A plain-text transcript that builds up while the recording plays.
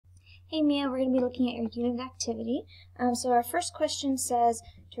Hey Mia, we're going to be looking at your unit activity. So our first question says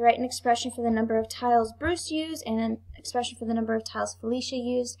to write an expression for the number of tiles Bruce used and an expression for the number of tiles Felicia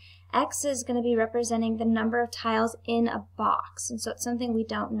used. X is going to be representing the number of tiles in a box, and so it's something we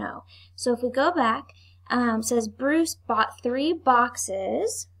don't know. So if we go back, it says Bruce bought 3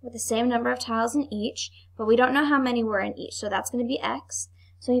 boxes with the same number of tiles in each, but we don't know how many were in each, so that's going to be X.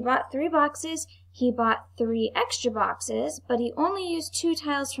 So he bought 3 boxes. He bought 3 extra boxes, but he only used 2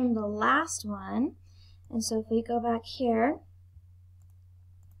 tiles from the last one. And so if we go back here,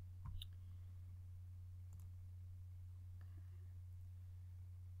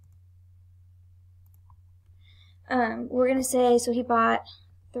 we're going to say, so he bought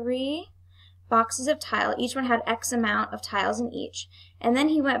 3 boxes of tile. Each one had X amount of tiles in each. And then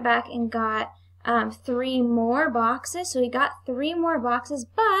he went back and got 3 more boxes. So he got 3 more boxes,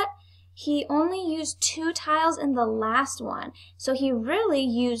 but he only used 2 tiles in the last one. So he really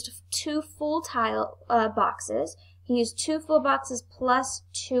used 2 full tile boxes. He used 2 full boxes plus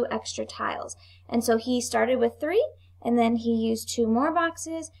 2 extra tiles. And so he started with 3, and then he used 2 more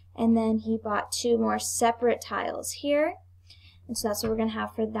boxes, and then he bought 2 more separate tiles here. And so that's what we're going to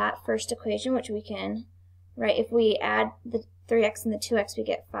have for that first equation, which we can, right, if we add the 3x and the 2x, we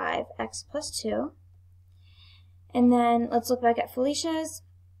get 5x plus 2. And then let's look back at Felicia's.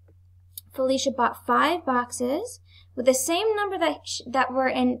 Felicia bought 5 boxes with the same number that were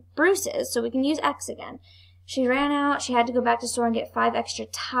in Bruce's, so we can use X again. She ran out, she had to go back to the store and get 5 extra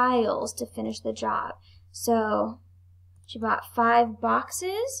tiles to finish the job. So she bought 5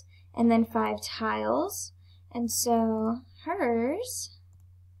 boxes and then 5 tiles, and so hers,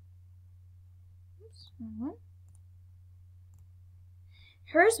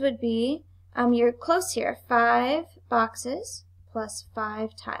 hers would be, you're close here, 5 boxes plus 5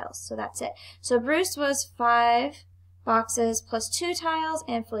 tiles. So that's it. So Bruce was 5 boxes plus 2 tiles,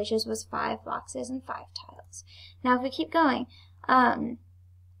 and Felicia's was 5 boxes and 5 tiles. Now if we keep going, to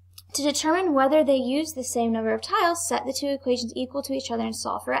determine whether they use the same number of tiles, set the 2 equations equal to each other and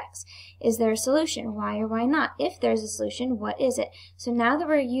solve for X. Is there a solution? Why or why not? If there's a solution, what is it? So now that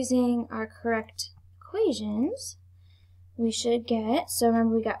we're using our correct equations, we should get, so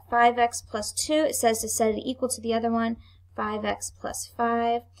remember we got 5x plus 2. It says to set it equal to the other one. 5x plus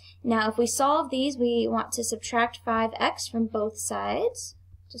 5. Now if we solve these, we want to subtract 5x from both sides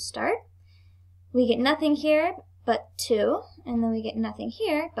to start. We get nothing here but 2, and then we get nothing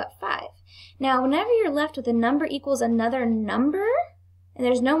here but 5. Now whenever you're left with a number equals another number, and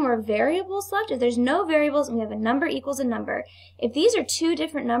there's no more variables left, if there's no variables and we have a number equals a number, if these are 2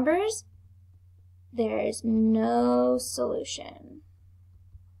 different numbers, there's no solution.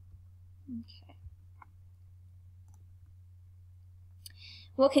 Okay.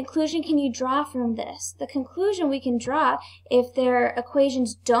 What conclusion can you draw from this? The conclusion we can draw if their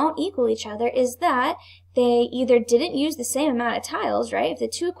equations don't equal each other is that they either didn't use the same amount of tiles, right? If the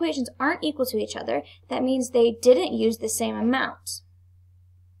 2 equations aren't equal to each other, that means they didn't use the same amount.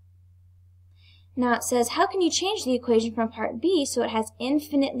 Now it says, how can you change the equation from part B so it has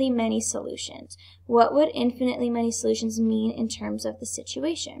infinitely many solutions? What would infinitely many solutions mean in terms of the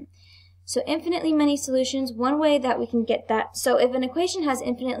situation? So infinitely many solutions, one way that we can get that, so if an equation has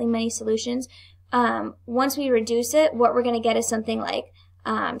infinitely many solutions, once we reduce it, what we're going to get is something like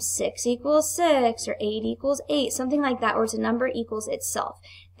 6 equals 6 or 8 equals 8, something like that, where it's a number equals itself.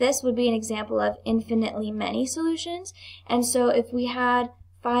 This would be an example of infinitely many solutions. And so if we had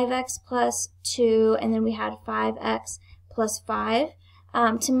 5x plus 2 and then we had 5x plus 5,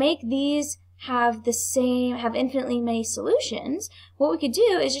 to make these have infinitely many solutions, what we could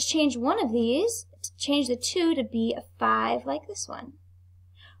do is just change one of these, change the 2 to be a 5 like this one.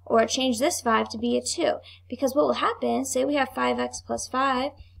 Or change this 5 to be a 2. Because what will happen, say we have 5x plus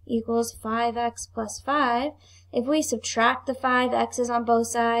 5 equals 5x plus 5. If we subtract the 5 x's on both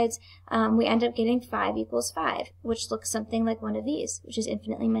sides, we end up getting 5 equals 5, which looks something like one of these, which is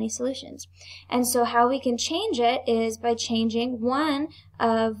infinitely many solutions. And so how we can change it is by changing one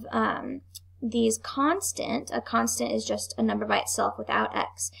of these constant. A constant is just a number by itself without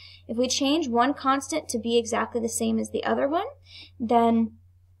x. If we change one constant to be exactly the same as the other one, then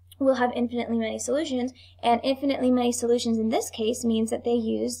we'll have infinitely many solutions, and infinitely many solutions in this case means that they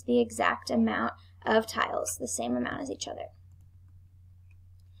use the exact amount of tiles, the same amount as each other.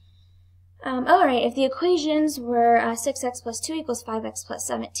 Alright, if the equations were 6x plus 2 equals 5x plus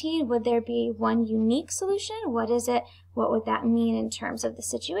 17, would there be one unique solution? What is it? What would that mean in terms of the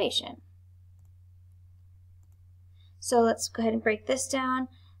situation? So let's go ahead and break this down.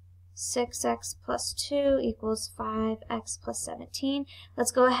 6x plus 2 equals 5x plus 17.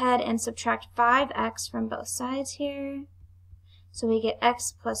 Let's go ahead and subtract 5x from both sides here. So we get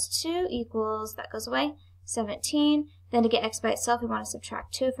x plus 2 equals, that goes away, 17. Then to get x by itself, we want to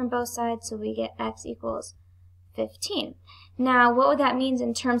subtract 2 from both sides, so we get x equals 15. Now, what would that mean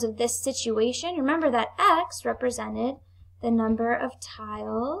in terms of this situation? Remember that x represented the number of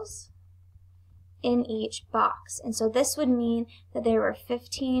tiles in each box. And so this would mean that there were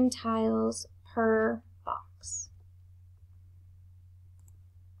 15 tiles per box.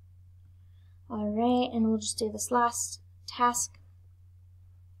 All right, and we'll just do this last task.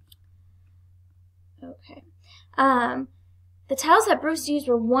 Okay. The tiles that Bruce used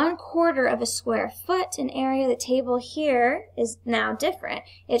were 1/4 of a square foot in area. The table here is now different.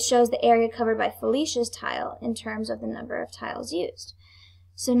 It shows the area covered by Felicia's tile in terms of the number of tiles used.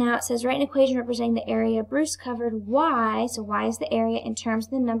 So now it says, write an equation representing the area Bruce covered, y, so y is the area in terms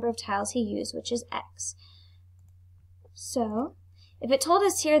of the number of tiles he used, which is x. So, if it told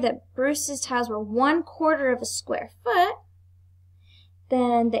us here that Bruce's tiles were 1/4 of a square foot,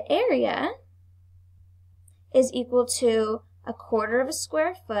 then the area is equal to 1/4 of a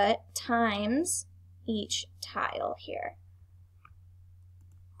square foot times each tile here.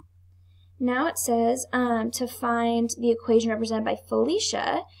 Now it says to find the equation represented by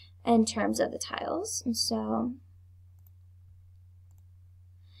Felicia in terms of the tiles. And so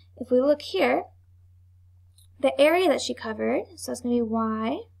if we look here, the area that she covered, so it's going to be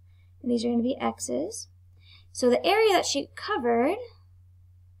y, and these are going to be x's. So the area that she covered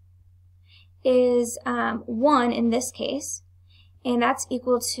is 1 in this case, and that's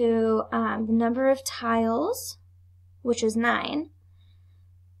equal to the number of tiles, which is 9,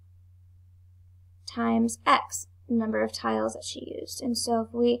 times x, the number of tiles that she used. And so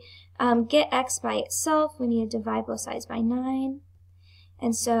if we get x by itself, we need to divide both sides by 9.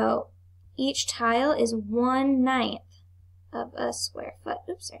 And so each tile is 1/9 of a square foot.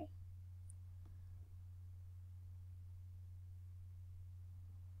 Oops, sorry.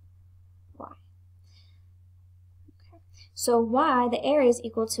 Y. Okay. So y, the area is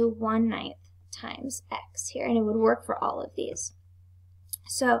equal to 1/9 times x here, and it would work for all of these.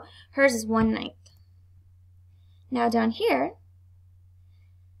 So hers is 1/9. Now down here,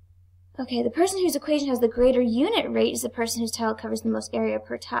 okay, the person whose equation has the greater unit rate is the person whose tile covers the most area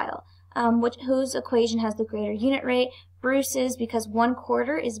per tile. Whose equation has the greater unit rate? Bruce's, because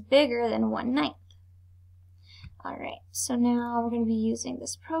 1/4 is bigger than 1/9. All right, so now we're going to be using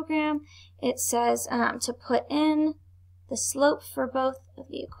this program. It says to put in the slope for both of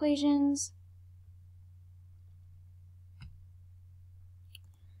the equations.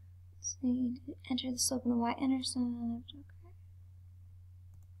 So you need to enter the slope and the y-intercept.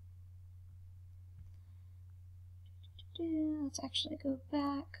 Okay. Let's actually go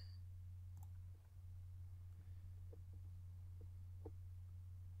back.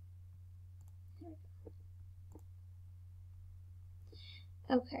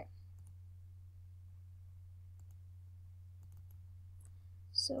 Okay.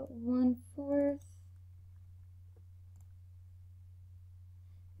 So 1/4.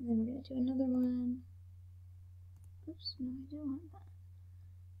 And then we're going to do another one. Oops, no, I don't want that.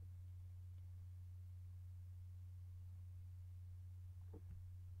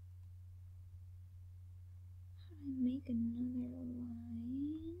 How do I make another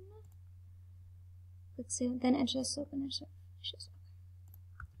line? Click save, then enter the slope and intercept.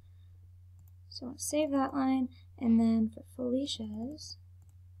 So I want to save that line, and then for Felicia's,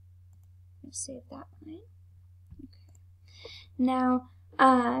 I'm going to save that line. Okay. Now,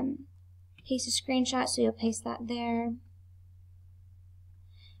 paste a screenshot, so you'll paste that there.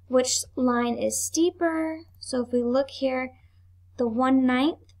 Which line is steeper? So if we look here, the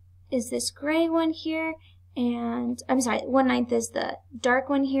 1/9 is this gray one here, and I'm sorry, 1/9 is the dark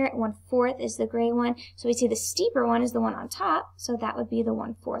one here, and 1/4 is the gray one. So we see the steeper one is the one on top, so that would be the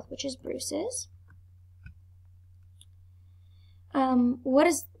 1/4, which is Bruce's.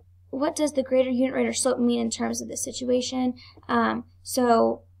 What does the greater unit rate or slope mean in terms of this situation?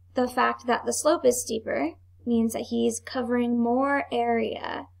 So the fact that the slope is steeper means that he's covering more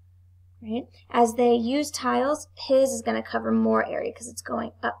area, right? As they use tiles, his is going to cover more area because it's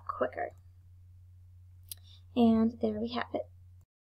going up quicker. And there we have it.